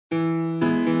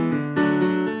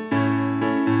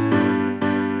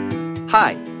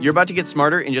Hi, you're about to get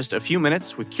smarter in just a few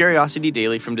minutes with Curiosity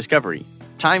Daily from Discovery.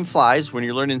 Time flies when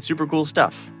you're learning super cool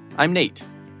stuff. I'm Nate.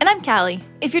 And I'm Callie.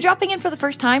 If you're dropping in for the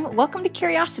first time, welcome to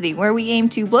Curiosity, where we aim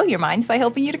to blow your mind by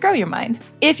helping you to grow your mind.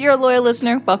 If you're a loyal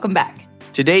listener, welcome back.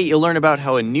 Today, you'll learn about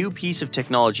how a new piece of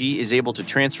technology is able to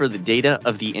transfer the data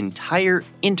of the entire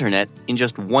internet in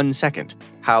just 1 second,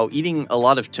 how eating a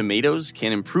lot of tomatoes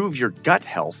can improve your gut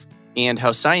health, and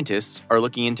how scientists are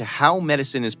looking into how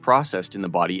medicine is processed in the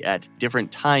body at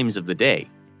different times of the day.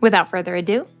 Without further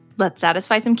ado, let's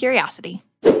satisfy some curiosity.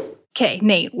 Okay,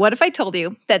 Nate, what if I told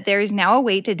you that there is now a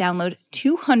way to download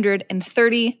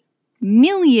 230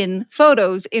 million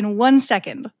photos in 1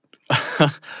 second?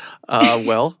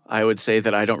 Well, I would say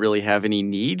that I don't really have any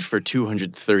need for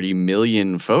 230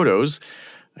 million photos.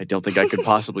 I don't think I could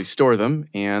possibly store them,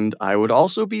 and I would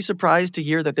also be surprised to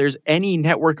hear that there's any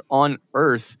network on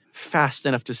Earth fast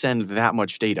enough to send that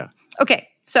much data. Okay,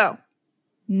 so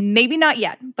maybe not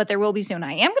yet, but there will be soon.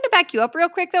 I am going to back you up real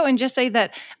quick, though, and just say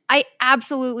that I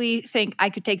absolutely think I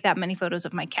could take that many photos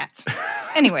of my cats.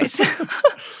 Anyways,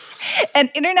 an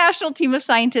international team of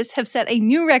scientists have set a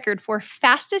new record for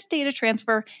fastest data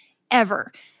transfer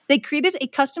ever. They created a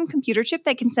custom computer chip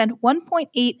that can send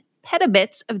 1.8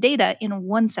 petabits of data in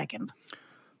 1 second.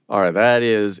 All right, that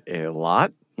is a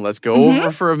lot. Let's go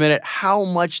over for a minute how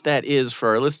much that is for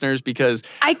our listeners, because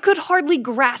I could hardly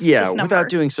grasp this number. Without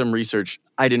doing some research,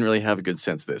 I didn't really have a good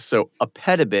sense of this. So a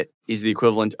petabit is the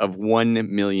equivalent of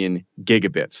 1 million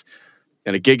gigabits,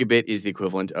 and a gigabit is the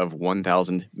equivalent of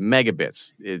 1,000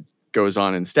 megabits. It goes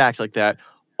on in stacks like that.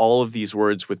 All of these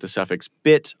words with the suffix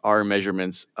bit are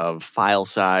measurements of file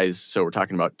size. So we're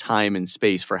talking about time and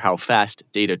space for how fast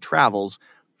data travels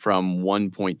from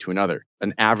one point to another.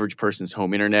 An average person's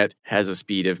home internet has a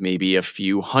speed of maybe a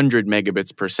few hundred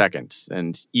megabits per second,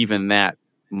 and even that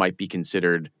might be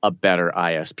considered a better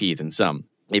ISP than some.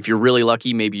 If you're really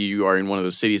lucky, maybe you are in one of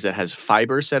those cities that has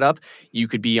fiber set up, you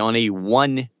could be on a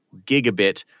 1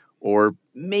 gigabit or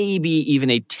maybe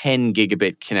even a 10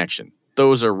 gigabit connection.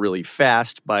 Those are really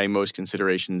fast by most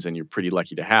considerations, and you're pretty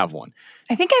lucky to have one.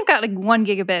 I think I've got like 1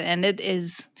 gigabit, and it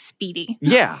is speedy.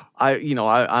 Yeah,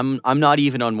 I'm not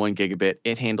even on 1 gigabit.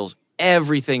 It handles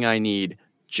everything I need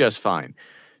just fine.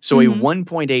 So a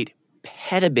 1.8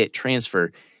 petabit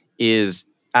transfer is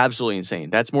absolutely insane.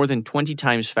 That's more than 20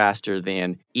 times faster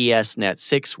than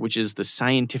ESNet6, which is the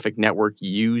scientific network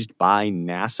used by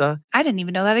NASA. I didn't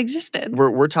even know that existed.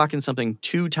 We're talking something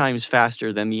 2 times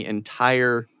faster than the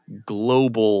entire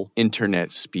global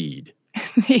internet speed.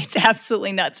 It's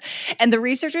absolutely nuts. And the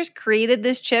researchers created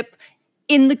this chip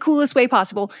in the coolest way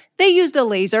possible. They used a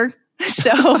laser.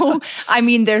 So, I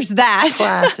mean, there's that.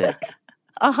 Classic.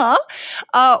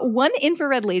 One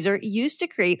infrared laser used to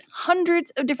create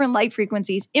hundreds of different light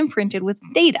frequencies imprinted with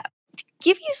data. To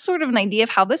give you sort of an idea of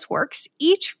how this works,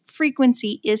 each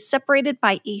frequency is separated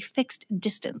by a fixed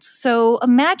distance. So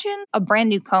imagine a brand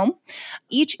new comb.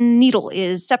 Each needle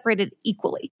is separated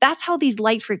equally. That's how these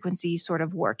light frequencies sort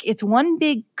of work. It's one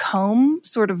big comb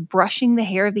sort of brushing the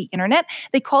hair of the internet.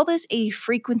 They call this a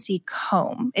frequency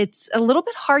comb. It's a little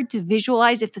bit hard to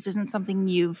visualize if this isn't something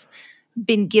you've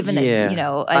been given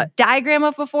a diagram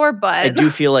of before, but I do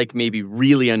feel like maybe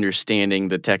really understanding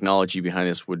the technology behind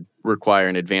this would require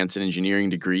an advanced engineering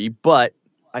degree, but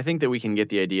I think that we can get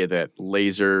the idea that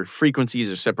laser frequencies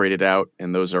are separated out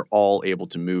and those are all able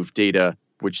to move data,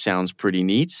 which sounds pretty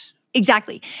neat.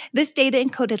 Exactly. This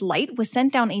data-encoded light was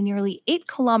sent down a nearly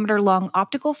 8-kilometer-long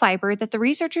optical fiber that the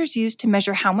researchers used to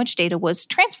measure how much data was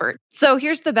transferred. So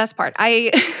here's the best part.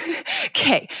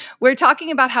 Okay, we're talking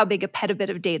about how big a petabit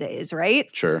of data is, right?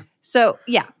 Sure. So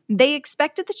yeah, they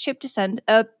expected the chip to send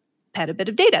a petabit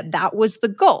of data. That was the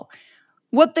goal.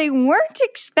 What they weren't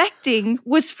expecting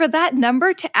was for that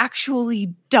number to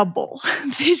actually double.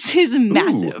 This is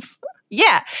massive. Ooh.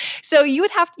 Yeah. So you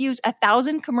would have to use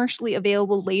 1,000 commercially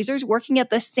available lasers working at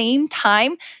the same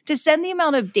time to send the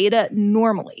amount of data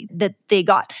normally that they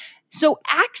got. So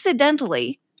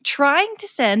accidentally, trying to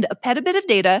send a petabit of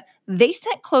data, they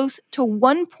sent close to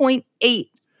 1.8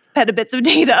 petabits of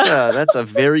data. That's a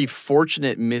very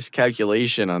fortunate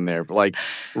miscalculation on there. Like,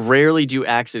 rarely do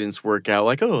accidents work out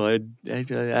like, I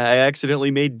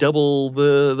accidentally made double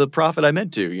the profit I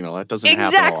meant to. That doesn't happen a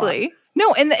lot. Exactly.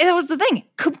 No, and that was the thing,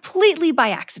 completely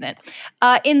by accident.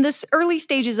 In the early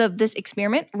stages of this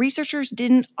experiment, researchers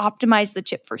didn't optimize the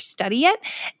chip for study yet,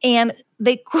 and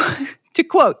they, to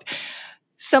quote,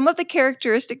 some of the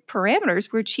characteristic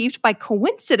parameters were achieved by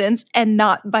coincidence and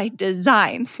not by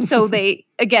design. So they,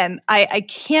 again, I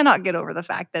cannot get over the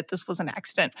fact that this was an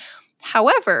accident.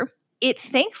 However, it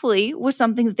thankfully was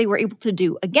something that they were able to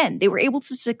do again. They were able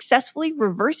to successfully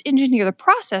reverse engineer the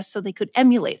process so they could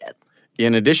emulate it.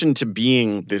 In addition to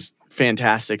being this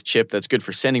fantastic chip that's good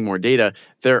for sending more data,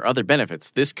 there are other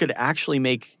benefits. This could actually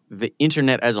make the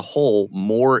internet as a whole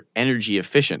more energy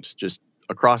efficient, just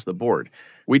across the board.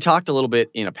 We talked a little bit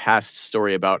in a past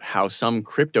story about how some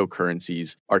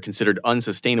cryptocurrencies are considered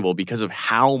unsustainable because of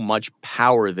how much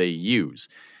power they use.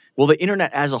 Well, the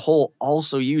internet as a whole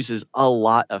also uses a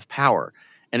lot of power.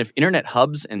 And if internet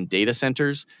hubs and data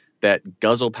centers that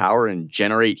guzzle power and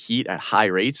generate heat at high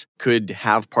rates could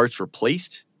have parts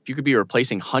replaced, if you could be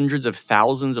replacing hundreds of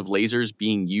thousands of lasers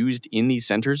being used in these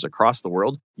centers across the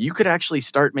world, you could actually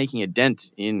start making a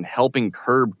dent in helping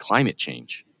curb climate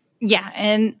change. Yeah,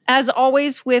 and as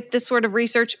always with this sort of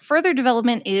research, further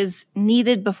development is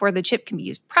needed before the chip can be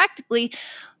used practically,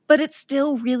 but it's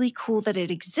still really cool that it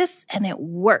exists and it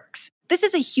works. This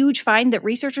is a huge find that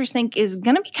researchers think is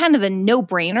going to be kind of a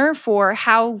no-brainer for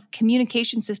how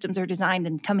communication systems are designed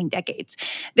in coming decades.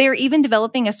 They are even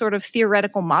developing a sort of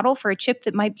theoretical model for a chip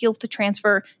that might be able to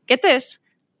transfer, get this,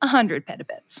 100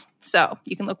 petabits. So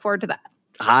you can look forward to that.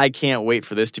 I can't wait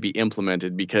for this to be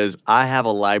implemented because I have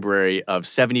a library of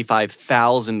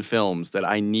 75,000 films that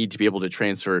I need to be able to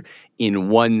transfer in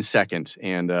 1 second.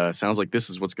 And sounds like this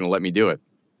is what's going to let me do it.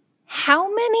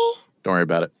 How many? Don't worry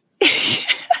about it.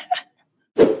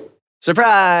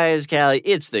 Surprise, Callie.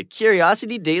 It's the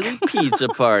Curiosity Daily Pizza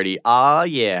Party. Aw,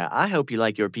 yeah. I hope you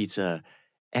like your pizza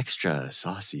extra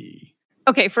saucy.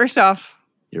 Okay, first off,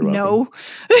 You're welcome.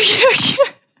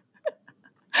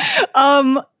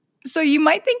 No. So you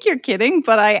might think you're kidding,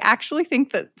 but I actually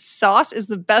think that sauce is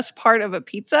the best part of a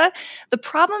pizza. The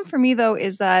problem for me, though,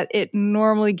 is that it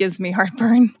normally gives me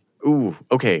heartburn. Ooh,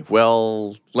 okay.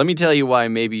 Well, let me tell you why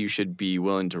maybe you should be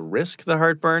willing to risk the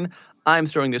heartburn. I'm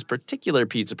throwing this particular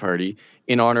pizza party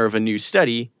in honor of a new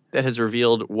study that has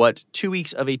revealed what 2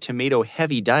 weeks of a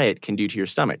tomato-heavy diet can do to your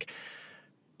stomach.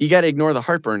 You got to ignore the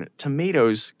heartburn.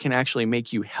 Tomatoes can actually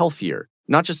make you healthier,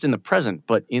 not just in the present,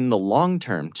 but in the long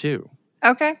term, too.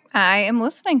 Okay, I am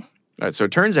listening. All right, so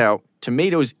it turns out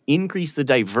tomatoes increase the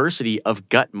diversity of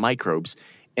gut microbes,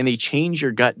 and they change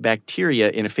your gut bacteria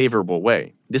in a favorable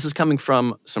way. This is coming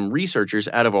from some researchers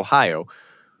out of Ohio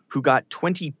who got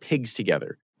 20 pigs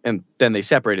together, and then they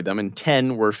separated them, and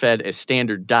 10 were fed a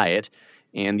standard diet,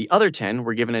 and the other 10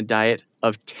 were given a diet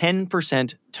of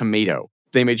 10% tomato.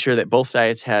 They made sure that both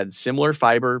diets had similar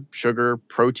fiber, sugar,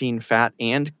 protein, fat,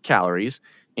 and calories,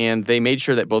 and they made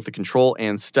sure that both the control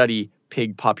and study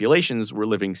pig populations were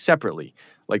living separately.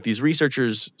 Like, these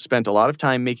researchers spent a lot of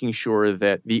time making sure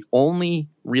that the only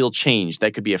real change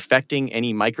that could be affecting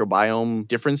any microbiome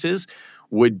differences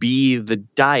would be the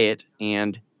diet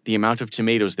and the amount of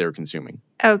tomatoes they're consuming.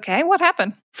 Okay, what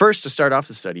happened? First, to start off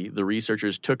the study, the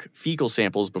researchers took fecal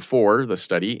samples before the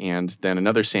study and then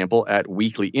another sample at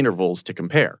weekly intervals to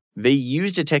compare. They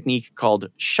used a technique called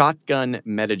shotgun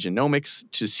metagenomics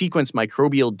to sequence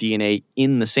microbial DNA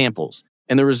in the samples.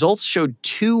 And the results showed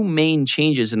two main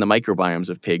changes in the microbiomes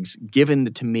of pigs given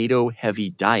the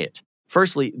tomato-heavy diet.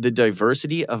 Firstly, the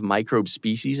diversity of microbe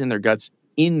species in their guts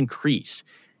increased.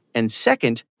 And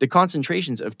second, the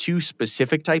concentrations of two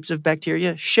specific types of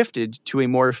bacteria shifted to a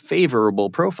more favorable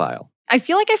profile. I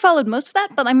feel like I followed most of that,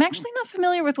 but I'm actually not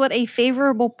familiar with what a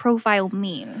favorable profile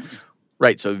means.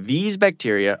 Right, so these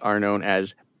bacteria are known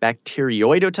as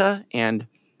Bacteroidota and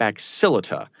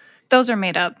Bacillata. Those are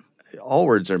made up. All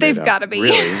words are made up. They've got to be.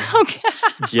 Really? Okay.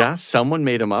 Yeah, someone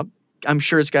made them up. I'm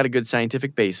sure it's got a good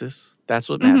scientific basis. That's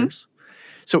what matters.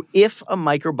 So if a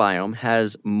microbiome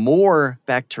has more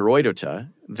Bacteroidota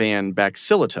than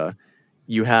Bacillata,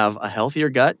 you have a healthier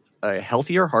gut, a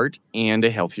healthier heart, and a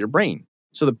healthier brain.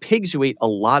 So the pigs who ate a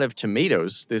lot of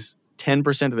tomatoes, this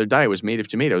 10% of their diet was made of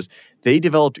tomatoes, they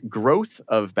developed growth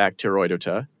of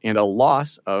Bacteroidota and a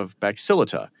loss of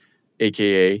Bacillata,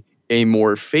 aka a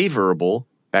more favorable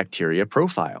bacteria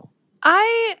profile.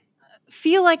 I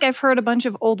feel like I've heard a bunch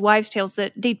of old wives' tales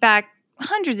that date back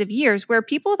hundreds of years where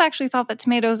people have actually thought that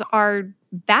tomatoes are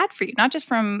bad for you, not just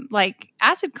from like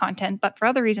acid content, but for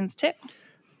other reasons too.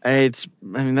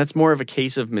 That's more of a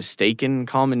case of mistaken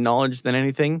common knowledge than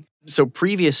anything. So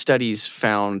previous studies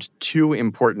found two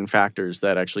important factors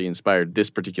that actually inspired this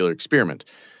particular experiment.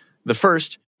 The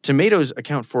first, tomatoes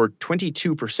account for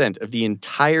 22% of the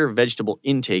entire vegetable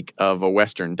intake of a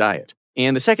Western diet.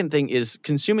 And the second thing is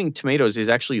consuming tomatoes is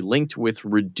actually linked with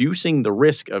reducing the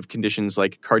risk of conditions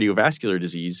like cardiovascular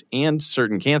disease and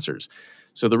certain cancers.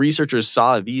 So the researchers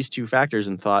saw these two factors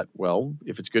and thought, well,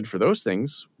 if it's good for those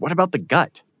things, what about the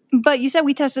gut? But you said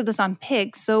we tested this on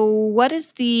pigs, so what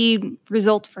is the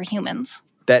result for humans?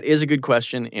 That is a good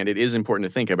question, and it is important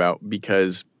to think about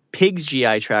because pigs'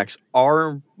 GI tracts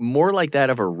are more like that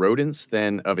of a rodent's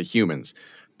than of a human's.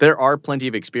 There are plenty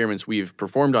of experiments we've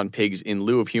performed on pigs in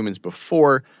lieu of humans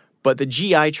before, but the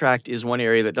GI tract is one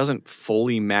area that doesn't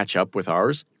fully match up with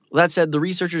ours. That said, the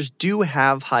researchers do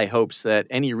have high hopes that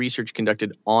any research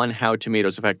conducted on how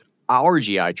tomatoes affect our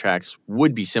GI tracts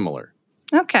would be similar.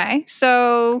 Okay,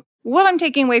 so what I'm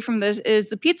taking away from this is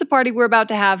the pizza party we're about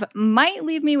to have might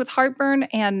leave me with heartburn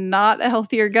and not a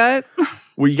healthier gut.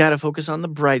 We got to focus on the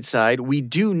bright side. We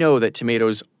do know that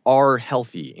tomatoes are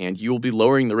healthy, and you'll be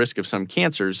lowering the risk of some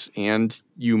cancers, and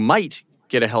you might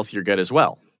get a healthier gut as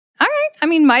well. All right, I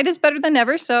mean, might is better than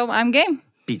never, so I'm game.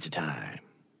 Pizza time.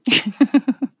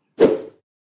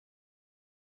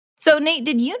 So, Nate,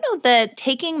 did you know that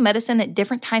taking medicine at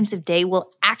different times of day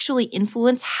will actually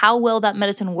influence how well that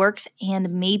medicine works and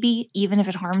maybe even if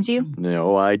it harms you?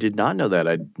 No, I did not know that.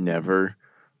 I'd never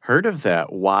heard of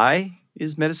that. Why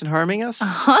is medicine harming us?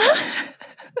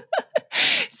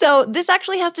 So this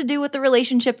actually has to do with the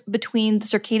relationship between the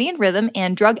circadian rhythm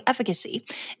and drug efficacy.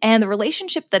 And the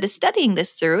relationship that is studying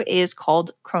this through is called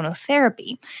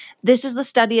chronotherapy. This is the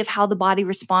study of how the body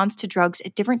responds to drugs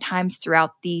at different times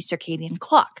throughout the circadian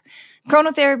clock.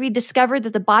 Chronotherapy discovered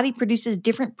that the body produces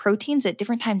different proteins at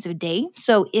different times of day.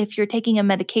 So if you're taking a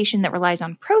medication that relies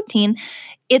on protein,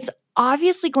 it's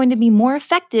obviously going to be more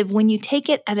effective when you take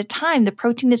it at a time the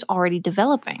protein is already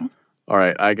developing. All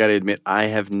right, I got to admit, I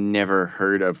have never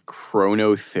heard of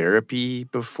chronotherapy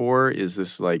before. Is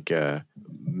this like a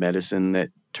medicine that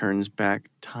turns back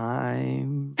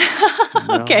time?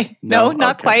 Okay, no,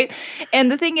 not quite. And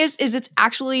the thing is it's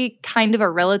actually kind of a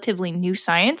relatively new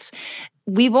science.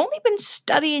 We've only been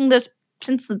studying this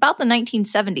since about the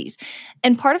 1970s.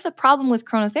 And part of the problem with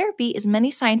chronotherapy is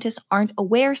many scientists aren't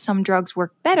aware some drugs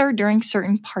work better during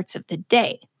certain parts of the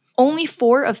day. Only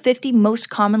 4 of 50 most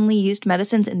commonly used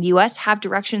medicines in the US have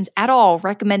directions at all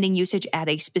recommending usage at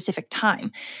a specific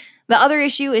time. The other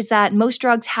issue is that most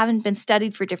drugs haven't been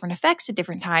studied for different effects at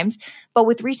different times, but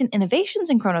with recent innovations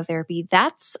in chronotherapy,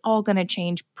 that's all going to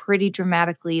change pretty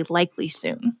dramatically, likely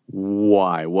soon.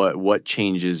 Why? What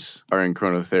changes are in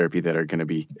chronotherapy that are going to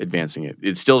be advancing it?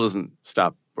 It still doesn't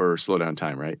stop or slow down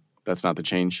time, right? That's not the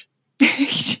change?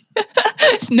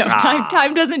 No,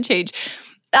 time doesn't change.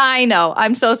 I know.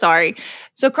 I'm so sorry.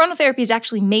 So chronotherapy has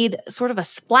actually made sort of a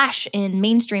splash in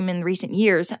mainstream in recent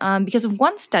years because of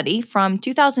one study from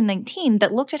 2019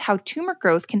 that looked at how tumor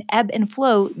growth can ebb and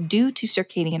flow due to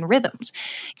circadian rhythms.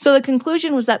 So the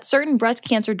conclusion was that certain breast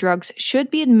cancer drugs should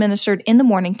be administered in the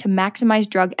morning to maximize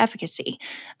drug efficacy.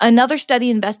 Another study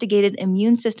investigated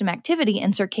immune system activity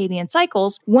and circadian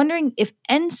cycles, wondering if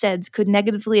NSAIDs could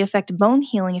negatively affect bone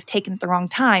healing if taken at the wrong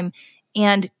time.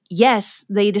 And yes,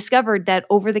 they discovered that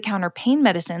over-the-counter pain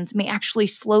medicines may actually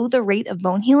slow the rate of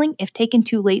bone healing if taken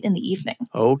too late in the evening.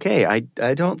 Okay,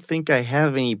 I don't think I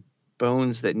have any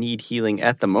bones that need healing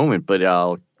at the moment, but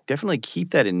I'll definitely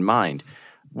keep that in mind.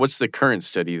 What's the current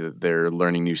study that they're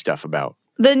learning new stuff about?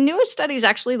 The newest study is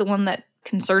actually the one that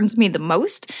concerns me the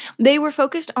most. They were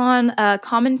focused on a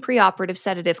common preoperative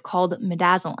sedative called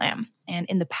midazolam. And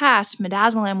in the past,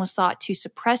 midazolam was thought to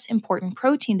suppress important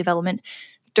protein development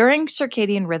during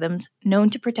circadian rhythms known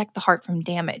to protect the heart from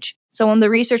damage. So when the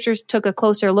researchers took a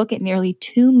closer look at nearly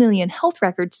 2 million health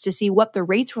records to see what the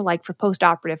rates were like for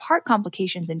postoperative heart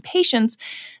complications in patients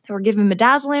that were given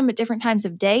midazolam at different times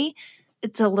of day,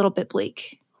 it's a little bit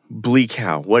bleak. Bleak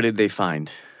how? What did they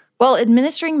find? Well,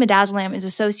 administering midazolam is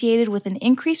associated with an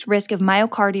increased risk of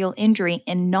myocardial injury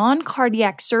and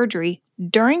non-cardiac surgery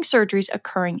during surgeries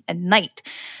occurring at night.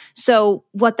 So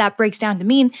what that breaks down to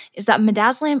mean is that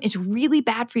midazolam is really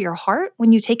bad for your heart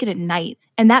when you take it at night.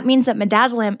 And that means that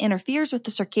midazolam interferes with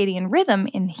the circadian rhythm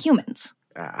in humans.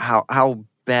 How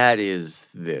bad is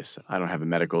this? I don't have a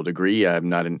medical degree. I'm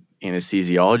not an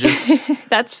anesthesiologist.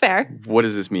 That's fair. What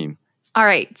does this mean? All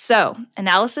right, so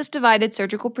analysis divided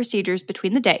surgical procedures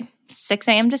between the day, 6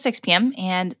 a.m. to 6 p.m.,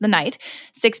 and the night,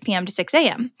 6 p.m. to 6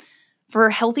 a.m. For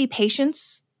healthy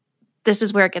patients, this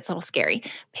is where it gets a little scary.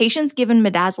 Patients given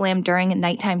midazolam during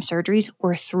nighttime surgeries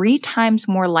were 3 times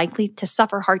more likely to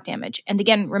suffer heart damage. And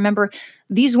again, remember,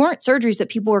 these weren't surgeries that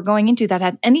people were going into that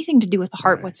had anything to do with the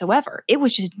heart whatsoever. It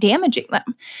was just damaging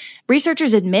them.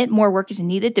 Researchers admit more work is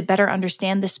needed to better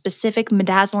understand the specific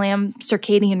midazolam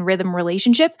circadian rhythm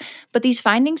relationship, but these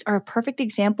findings are a perfect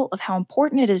example of how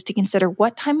important it is to consider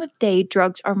what time of day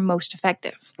drugs are most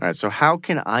effective. All right, so how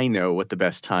can I know what the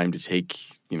best time to take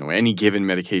any given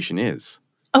medication is?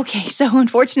 Okay, so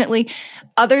unfortunately,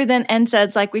 other than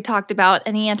NSAIDs like we talked about,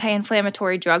 any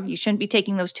anti-inflammatory drug, you shouldn't be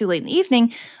taking those too late in the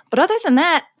evening. But other than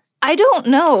that, I don't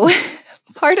know.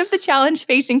 Part of the challenge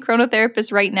facing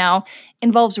chronotherapists right now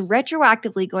involves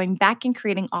retroactively going back and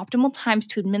creating optimal times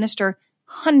to administer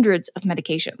hundreds of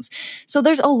medications. So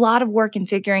there's a lot of work in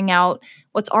figuring out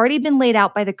what's already been laid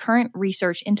out by the current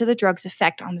research into the drug's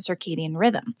effect on the circadian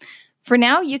rhythm. For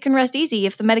now, you can rest easy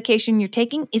if the medication you're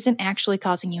taking isn't actually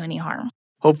causing you any harm.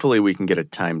 Hopefully we can get a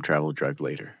time travel drug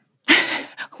later.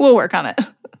 We'll work on it.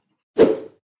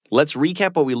 Let's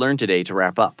recap what we learned today to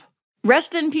wrap up.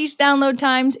 Rest in peace, download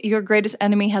times. Your greatest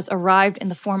enemy has arrived in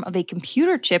the form of a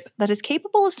computer chip that is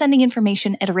capable of sending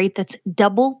information at a rate that's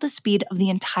double the speed of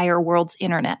the entire world's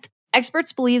internet.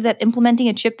 Experts believe that implementing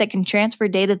a chip that can transfer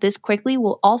data this quickly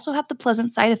will also have the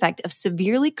pleasant side effect of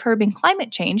severely curbing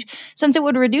climate change, since it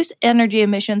would reduce energy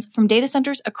emissions from data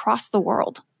centers across the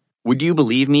world. Would you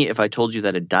believe me if I told you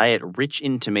that a diet rich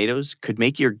in tomatoes could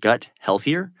make your gut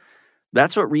healthier?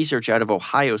 That's what research out of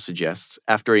Ohio suggests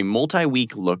after a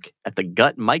multi-week look at the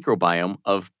gut microbiome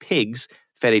of pigs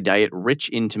fed a diet rich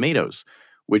in tomatoes,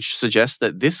 which suggests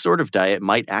that this sort of diet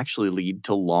might actually lead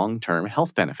to long-term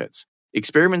health benefits.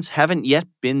 Experiments haven't yet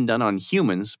been done on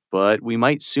humans, but we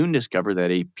might soon discover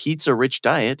that a pizza-rich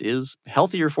diet is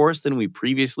healthier for us than we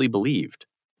previously believed.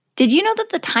 Did you know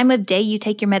that the time of day you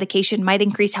take your medication might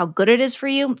increase how good it is for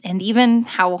you and even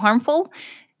how harmful?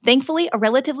 Thankfully, a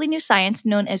relatively new science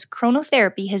known as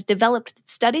chronotherapy has developed that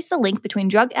studies the link between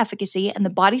drug efficacy and the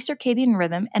body's circadian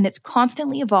rhythm, and it's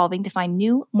constantly evolving to find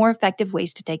new, more effective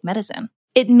ways to take medicine.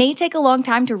 It may take a long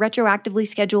time to retroactively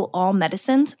schedule all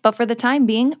medicines, but for the time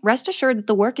being, rest assured that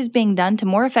the work is being done to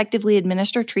more effectively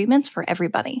administer treatments for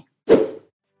everybody.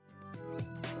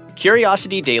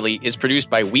 Curiosity Daily is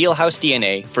produced by Wheelhouse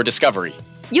DNA for Discovery.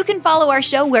 You can follow our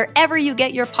show wherever you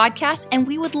get your podcasts, and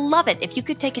we would love it if you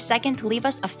could take a second to leave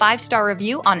us a 5-star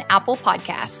review on Apple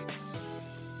Podcasts.